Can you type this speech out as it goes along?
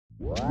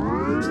Hi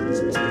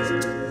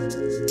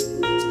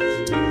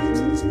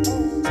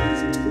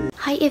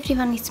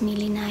everyone, it's me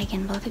Lina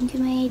again. Welcome to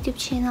my YouTube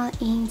channel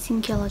and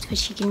thank you a lot for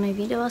checking my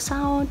videos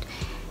out.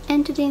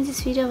 And today in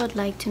this video I would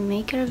like to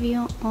make a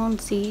review on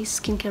this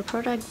skincare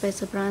product by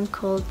the brand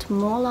called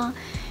MOLA.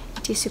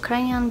 It is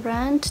Ukrainian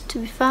brand. To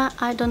be fair,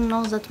 I don't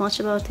know that much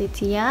about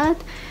it yet,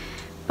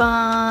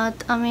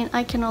 but I mean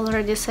I can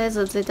already say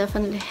that they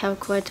definitely have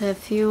quite a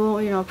few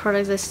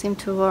products that seem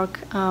to work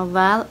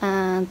well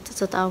and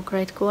that are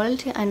great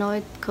quality. I know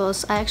it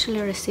because I actually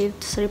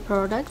received 3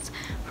 products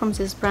from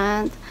this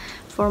brand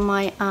for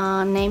my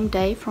name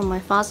day from my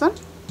father.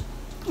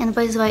 And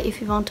by the way,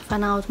 if you want to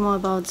find out more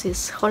about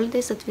these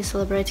holidays that we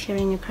celebrate here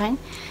in Ukraine,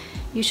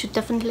 you should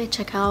definitely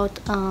check out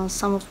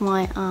some of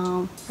my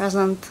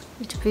present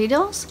YouTube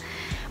videos.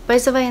 By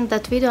the way, in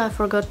that video I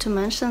forgot to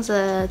mention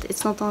that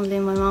it's not only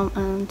my mom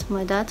and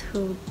my dad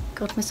who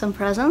got me some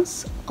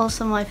presents,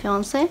 also my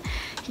fiance.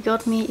 He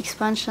got me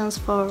expansions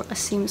for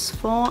Sims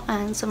 4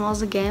 and some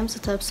other games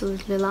that I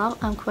absolutely love.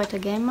 I'm quite a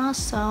gamer,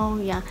 so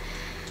yeah.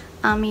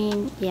 I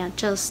mean, yeah,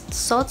 just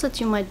thought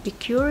that you might be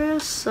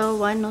curious, so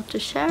why not to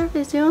share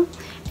with you.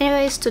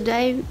 Anyways,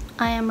 today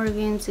I am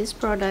reviewing this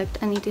product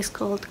and it is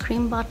called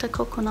Cream Butter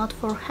Coconut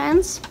for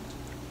hands.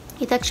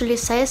 It actually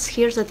says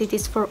here that it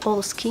is for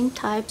all skin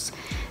types,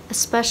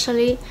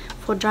 especially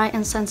for dry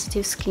and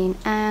sensitive skin.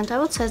 And I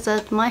would say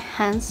that my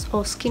hands,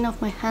 or skin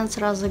of my hands,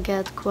 rather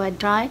get quite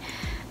dry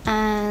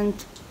and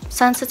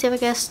sensitive, I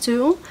guess,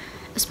 too.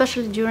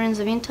 Especially during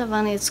the winter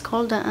when it's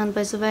colder. And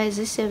by the way,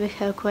 this year we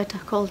have quite a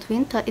cold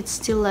winter. It's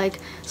still like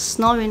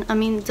snowing. I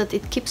mean that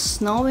it keeps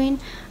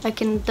snowing. I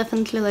can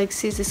definitely like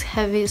see this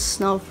heavy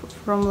snow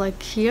from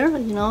like here,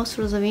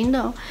 through the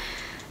window.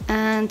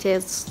 And yeah,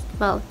 it's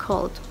well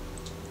cold.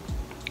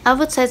 I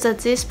would say that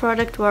this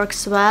product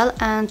works well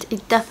and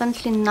it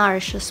definitely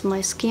nourishes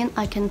my skin,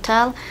 I can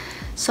tell.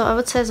 So I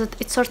would say that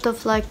it sort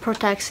of like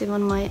protects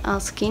even my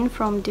skin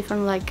from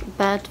different like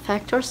bad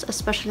factors,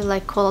 especially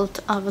like cold,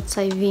 I would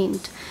say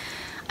wind.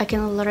 I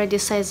can already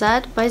say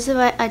that. By the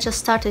way, I just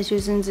started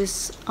using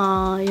this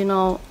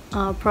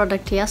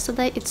product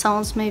yesterday. It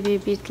sounds maybe a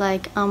bit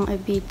like I'm a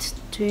bit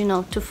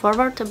too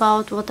forward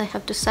about what I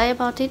have to say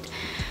about it,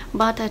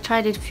 but I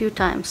tried it a few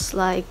times.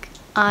 Like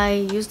I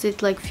used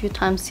it like few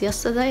times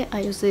yesterday. I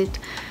used it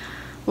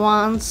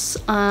once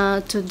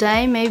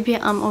today. Maybe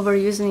I'm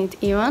overusing it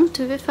even,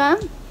 to be fair,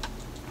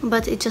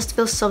 but it just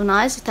feels so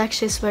nice. It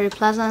actually is very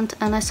pleasant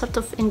and I sort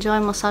of enjoy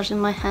massaging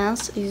my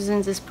hands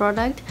using this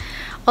product.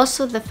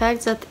 Also the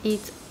fact that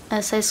it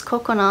says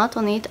coconut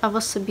on it, I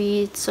was a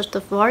bit sort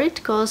of worried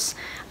because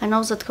I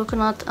know that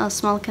coconut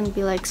smell can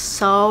be like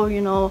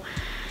so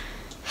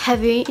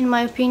heavy in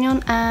my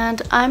opinion,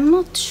 and I'm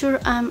not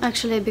sure I'm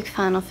actually a big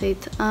fan of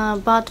it,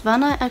 but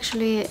when I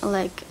actually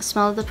like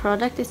smell the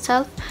product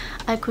itself,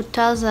 I could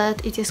tell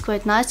that it is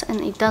quite nice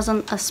and it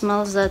doesn't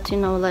smell that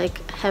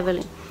like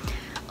heavily.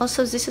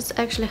 Also, this is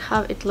actually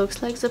how it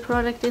looks like, the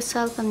product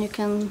itself, and you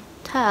can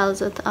tell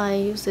that I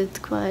use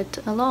it quite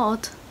a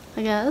lot,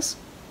 I guess.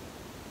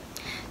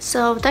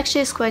 So it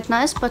actually is quite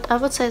nice, but I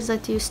would say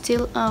that you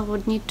still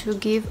would need to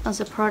give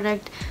the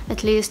product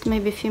at least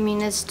maybe a few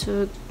minutes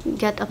to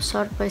get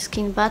absorbed by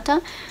skin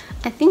better.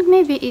 I think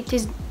maybe it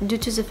is due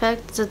to the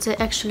fact that they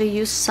actually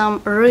use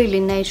some really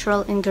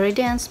natural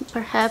ingredients,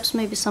 perhaps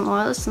maybe some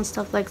oils and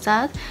stuff like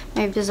that.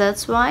 Maybe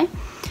that's why.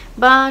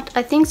 But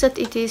I think that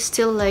it is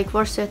still like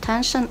worth your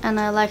attention, and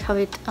I like how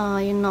it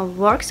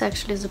works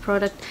actually, the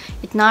product.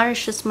 It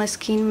nourishes my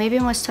skin, maybe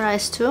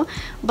moisturizes too,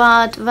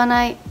 but when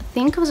I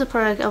think of the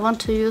product I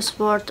want to use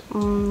word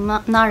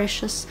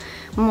nourishes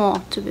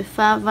more, to be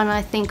fair, when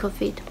I think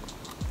of it.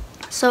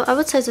 So I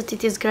would say that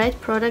it is great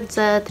product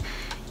that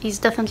is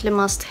definitely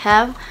must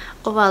have.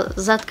 Oh, well,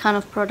 that kind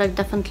of product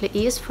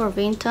definitely is for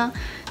winter.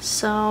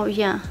 So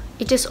yeah,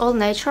 it is all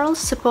natural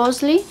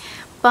supposedly,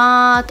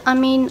 but I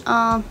mean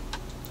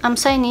I'm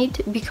saying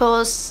it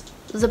because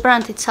the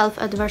brand itself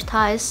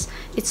advertise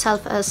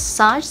itself as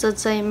such, that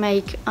they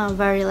make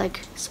very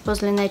like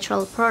supposedly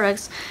natural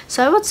products.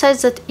 So I would say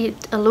that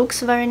it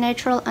looks very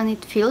natural and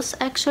it feels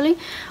actually.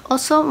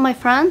 Also, my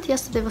friend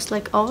yesterday was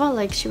like over,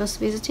 like she was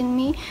visiting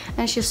me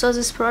and she saw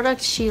this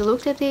product, she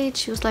looked at it,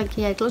 she was like,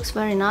 yeah, it looks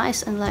very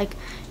nice and like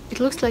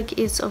it looks like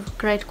it's of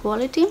great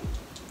quality.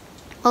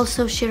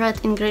 Also, she read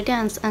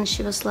ingredients and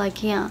she was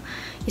like, yeah,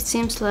 it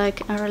seems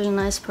like a really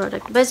nice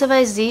product. By the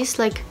way, this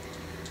like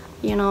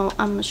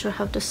I'm not sure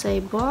how to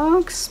say,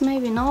 box,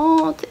 maybe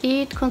not.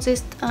 It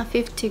consists of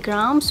 50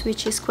 grams,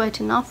 which is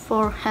quite enough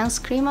for hands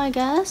cream, I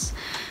guess.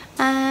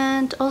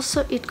 And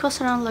also it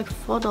costs around like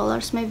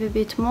 $4, maybe a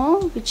bit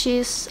more, which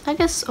is, I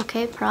guess,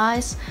 okay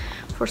price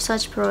for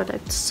such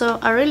products. So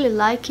I really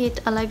like it.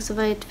 I like the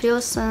way it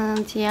feels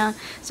and yeah,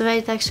 the way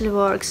it actually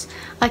works.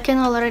 I can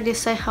already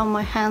say how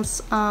my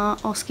hands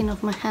or skin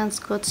of my hands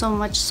got so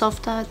much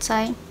softer, I'd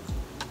say.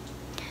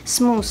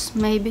 Smooth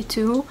maybe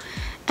too.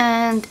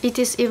 And it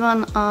is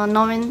even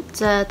knowing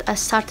that I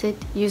started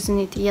using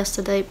it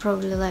yesterday,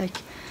 probably like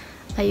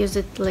I used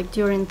it like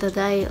during the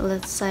day,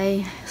 let's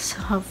say, so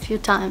a few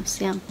times,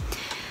 yeah.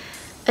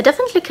 I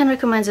definitely can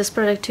recommend this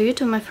product to you,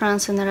 to my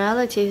friends and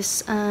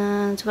relatives,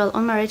 and well,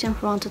 on my rating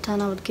from 1 to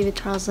 10 I would give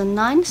it rather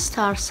 9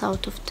 stars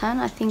out of 10.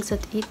 I think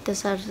that it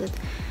deserves it.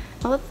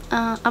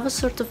 I was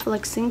sort of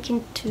like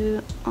thinking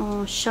to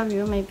show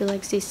you maybe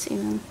like this,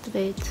 even the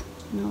way it,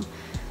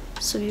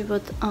 so you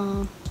would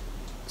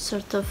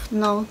sort of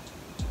know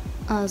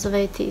the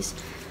way it is.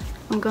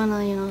 I'm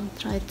gonna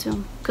try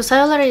to, because I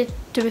already,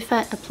 to be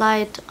fair,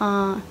 applied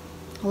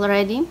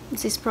already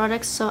these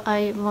products, so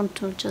I want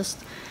to just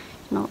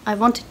I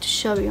wanted to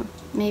show you,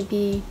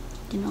 maybe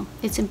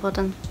it's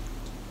important.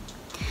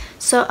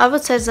 So I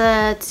would say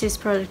that this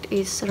product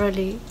is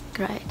really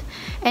great.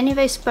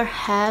 Anyways,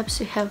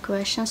 perhaps you have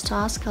questions to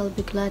ask. I'll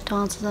be glad to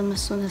answer them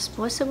as soon as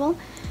possible.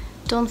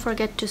 Don't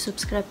forget to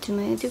subscribe to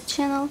my YouTube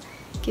channel,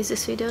 give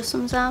this video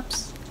some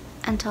thumbs,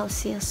 and I'll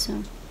see you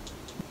soon.